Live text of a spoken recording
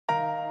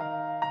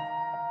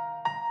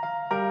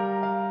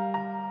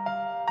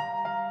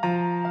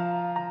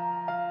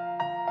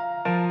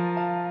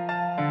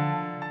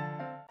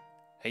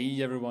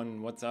Hey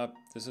everyone, what's up?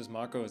 This is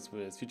Marcos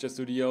with Future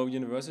Studio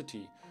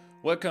University.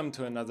 Welcome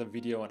to another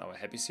video on our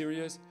Hapi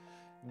series.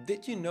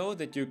 Did you know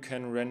that you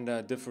can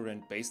render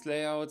different base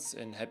layouts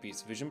in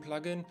Hapi's Vision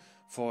plugin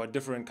for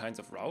different kinds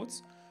of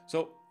routes?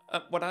 So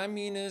what I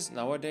mean is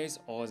nowadays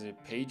all the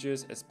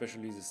pages,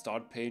 especially the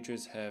start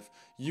pages, have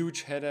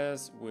huge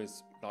headers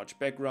with large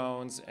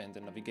backgrounds and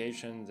the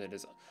navigation that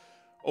is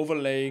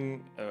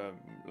overlaying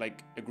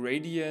like a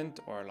gradient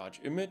or a large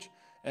image.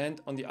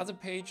 And on the other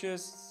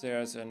pages,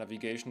 there's a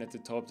navigation at the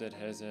top that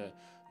has a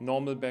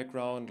normal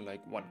background, like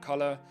one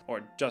color,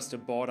 or just a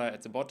border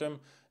at the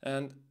bottom.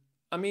 And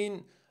I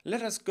mean,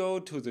 let us go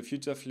to the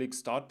Futureflix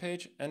start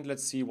page and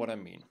let's see what I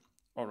mean.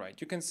 Alright,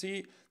 you can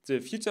see the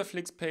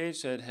Futureflix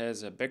page that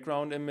has a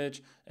background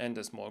image and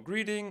a small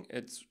greeting.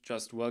 It's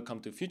just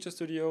welcome to Future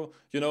Studio.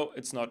 You know,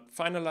 it's not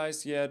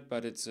finalized yet,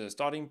 but it's a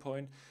starting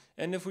point.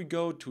 And if we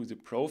go to the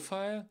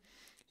profile,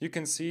 you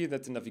can see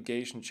that the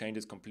navigation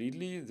changes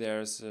completely.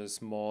 There's a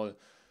small,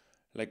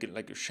 like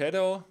a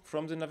shadow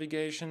from the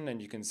navigation,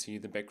 and you can see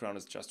the background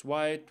is just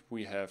white.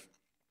 We have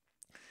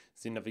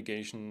the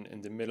navigation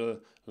in the middle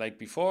like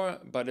before,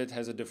 but it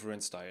has a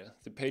different style.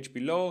 The page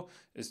below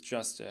is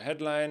just a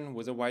headline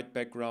with a white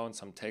background,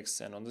 some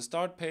text, and on the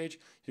start page,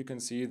 you can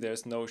see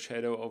there's no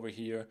shadow over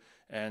here.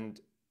 And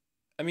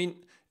I mean,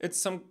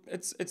 it's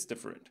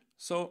different.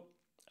 So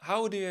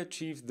how do you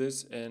achieve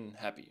this in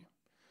Hapi?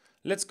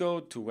 Let's go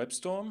to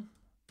WebStorm,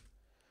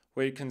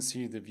 where you can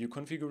see the view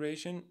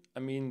configuration. I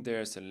mean,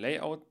 there's a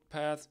layout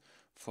path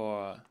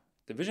for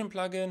the Vision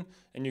plugin,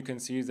 and you can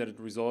see that it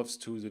resolves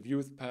to the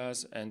views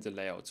path and the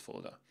layouts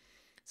folder.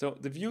 So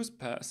the views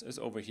path is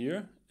over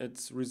here.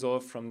 It's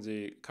resolved from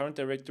the current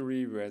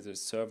directory where the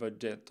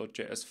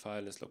server.js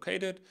file is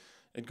located.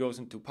 It goes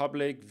into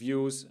public,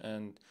 views,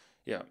 and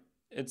yeah,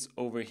 it's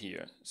over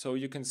here. So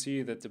you can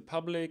see that the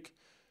public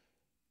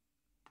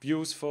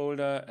views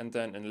folder and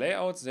then in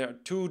layouts, there are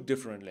two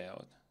different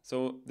layouts.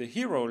 So the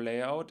hero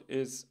layout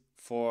is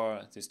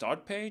for the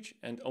start page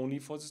and only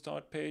for the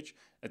start page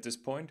at this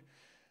point.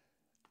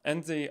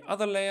 And the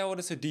other layout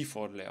is a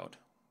default layout,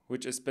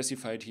 which is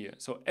specified here.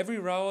 So every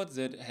route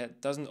that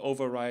doesn't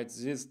override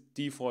this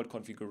default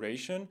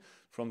configuration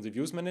from the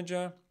views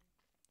manager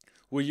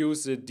will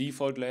use the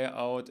default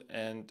layout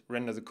and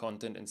render the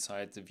content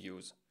inside the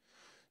views.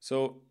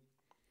 So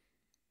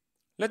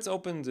let's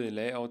open the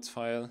layouts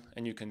file,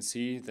 and you can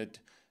see that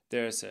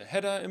there's a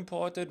header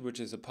imported, which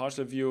is a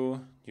partial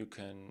view. You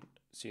can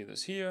see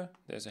this here.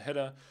 There's a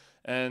header,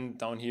 and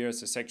down here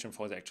is a section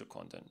for the actual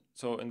content.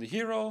 So in the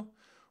hero,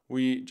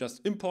 we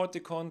just import the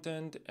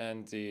content,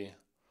 and the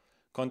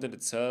content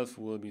itself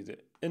will be the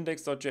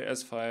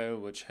index.js file,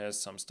 which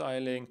has some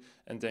styling.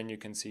 And then you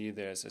can see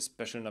there's a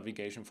special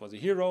navigation for the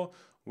hero,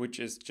 which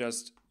is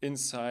just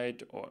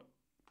inside or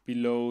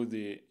below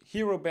the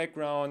hero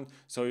background.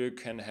 So you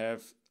can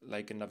have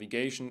like a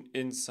navigation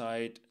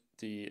inside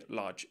the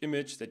large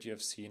image that you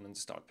have seen on the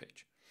start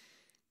page.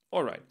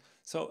 All right,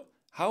 so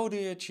how do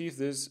you achieve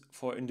this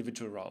for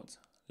individual routes?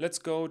 Let's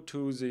go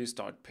to the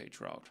start page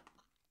route.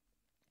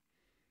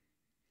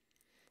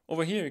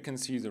 Over here you can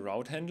see the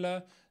route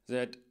handler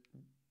that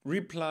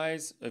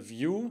replies a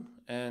view,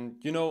 and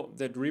you know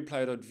that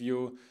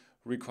reply.view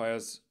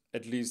requires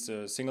at least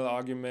a single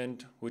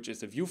argument, which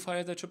is the view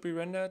file that should be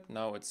rendered.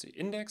 Now it's the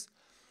index.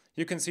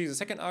 You can see the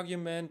second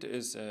argument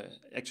is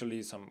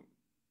actually some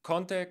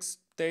context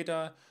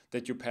data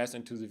that you pass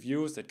into the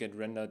views that get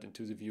rendered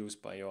into the views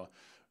by your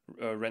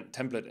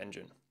template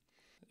engine.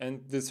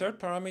 And the third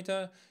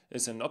parameter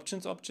is an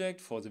options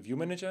object for the view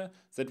manager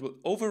that will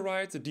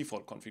override the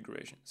default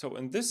configuration. So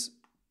in this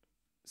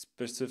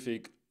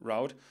specific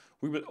route,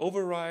 we will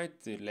override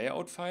the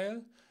layout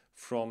file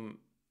from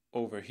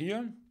over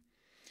here.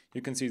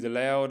 You can see the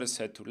layout is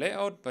set to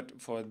layout, but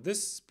for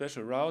this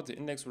special route, the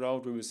index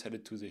route, we will set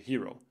it to the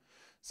hero.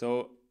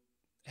 So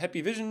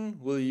Hapi Vision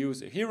will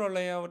use a hero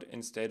layout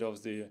instead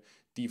of the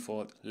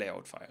default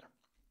layout file.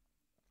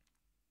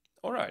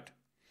 All right,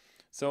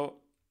 so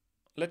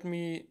let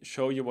me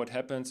show you what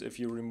happens if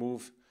you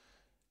remove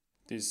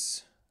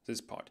this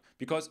part,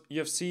 because you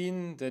have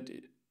seen that.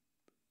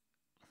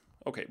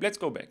 Okay, let's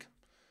go back.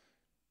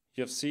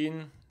 You have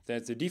seen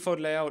that the default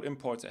layout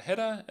imports a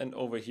header, and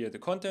over here the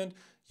content.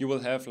 You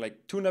will have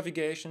like two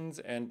navigations,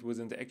 and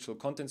within the actual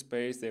content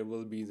space there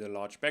will be the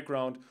large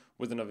background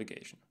with the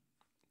navigation.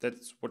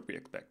 That's what we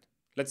expect.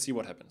 Let's see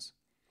what happens.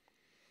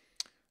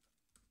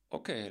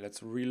 Okay,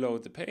 let's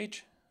reload the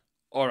page.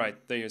 All right,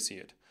 there you see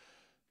it.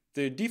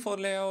 The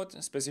default layout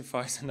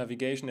specifies a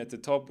navigation at the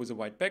top with a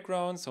white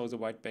background, so the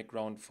white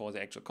background for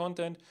the actual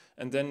content.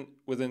 And then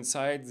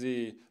inside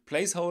the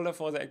placeholder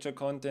for the actual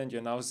content,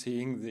 you're now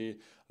seeing the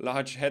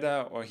large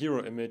header or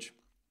hero image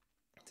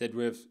that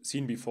we have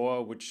seen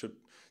before, which should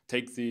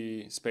take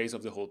the space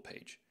of the whole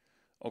page.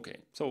 Okay,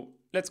 so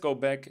let's go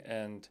back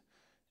and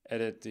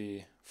edit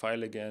the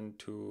file again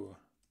to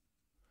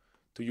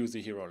use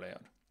the hero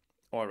layout.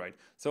 All right,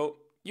 so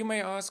you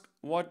may ask,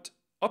 what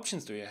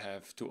options do you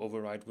have to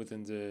override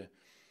within the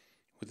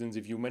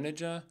view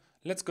manager?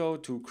 Let's go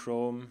to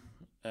Chrome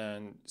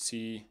and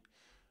see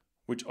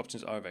which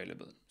options are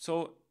available.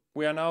 So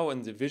we are now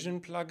in the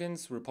Vision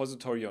plugins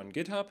repository on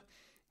GitHub.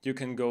 You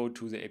can go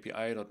to the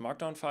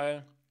api.markdown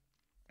file,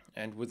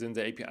 and within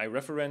the API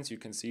reference, you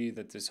can see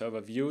that the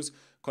server views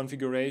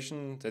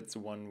configuration, that's the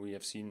one we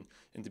have seen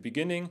in the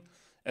beginning,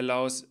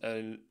 allows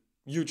a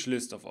huge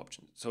list of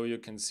options. So you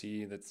can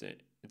see that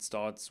it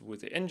starts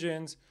with the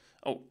engines.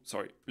 Oh,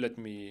 sorry, let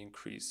me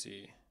increase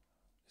the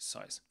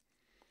size.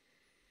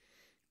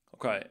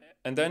 Okay,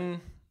 and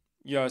then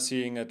you are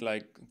seeing it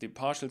like the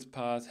partials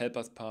path,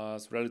 helpers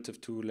path, relative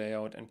to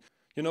layout, and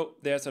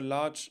there's a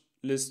large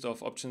list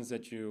of options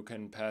that you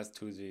can pass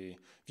to the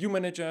view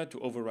manager to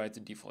override the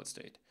default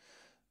state.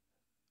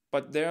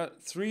 But there are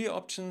 3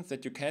 options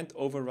that you can't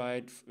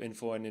override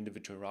for an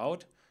individual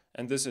route,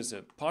 and this is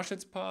a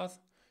partials path,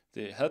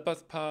 the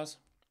helpers path,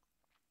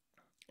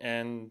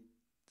 and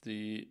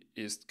the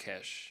ist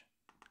cache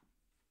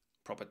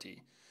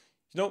property.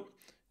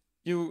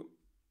 You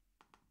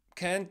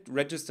can't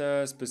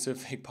register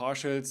specific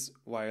partials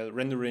while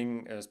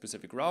rendering a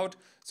specific route,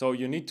 so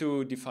you need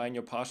to define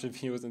your partial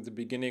views in the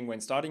beginning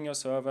when starting your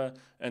server,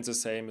 and the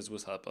same is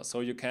with helpers. So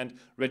you can't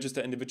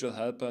register individual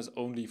helpers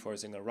only for a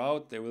single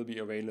route. They will be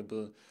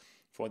available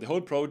for the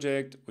whole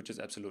project, which is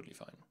absolutely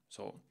fine.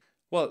 So,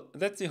 well,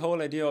 that's the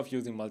whole idea of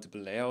using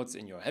multiple layouts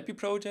in your Hapi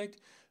project.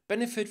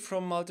 Benefit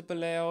from multiple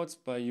layouts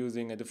by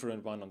using a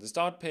different one on the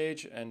start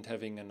page and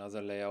having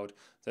another layout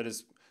that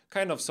is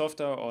kind of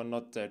softer or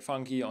not that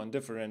funky on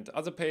different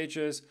other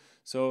pages.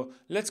 So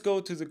let's go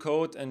to the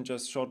code and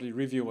just shortly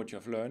review what you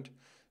have learned.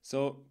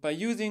 So by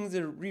using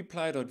the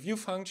reply.view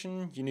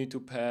function, you need to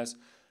pass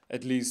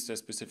at least a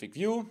specific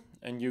view,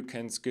 and you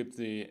can skip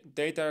the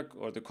data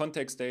or the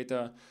context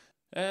data.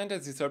 And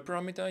as the third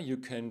parameter, you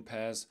can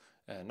pass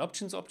an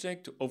options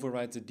object to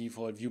override the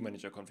default view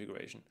manager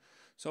configuration.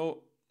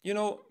 So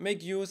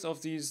make use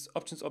of these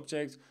options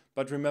objects,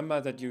 but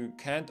remember that you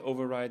can't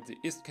override the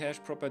ist cache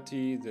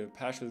property, the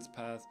partials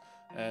path,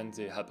 and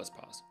the helpers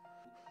path.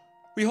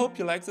 We hope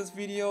you like this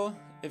video.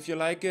 If you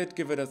like it,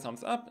 give it a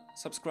thumbs up,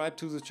 subscribe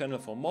to the channel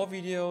for more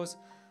videos.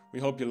 We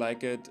hope you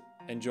like it.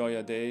 Enjoy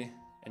your day,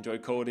 enjoy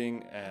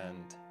coding,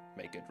 and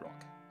make it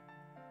rock.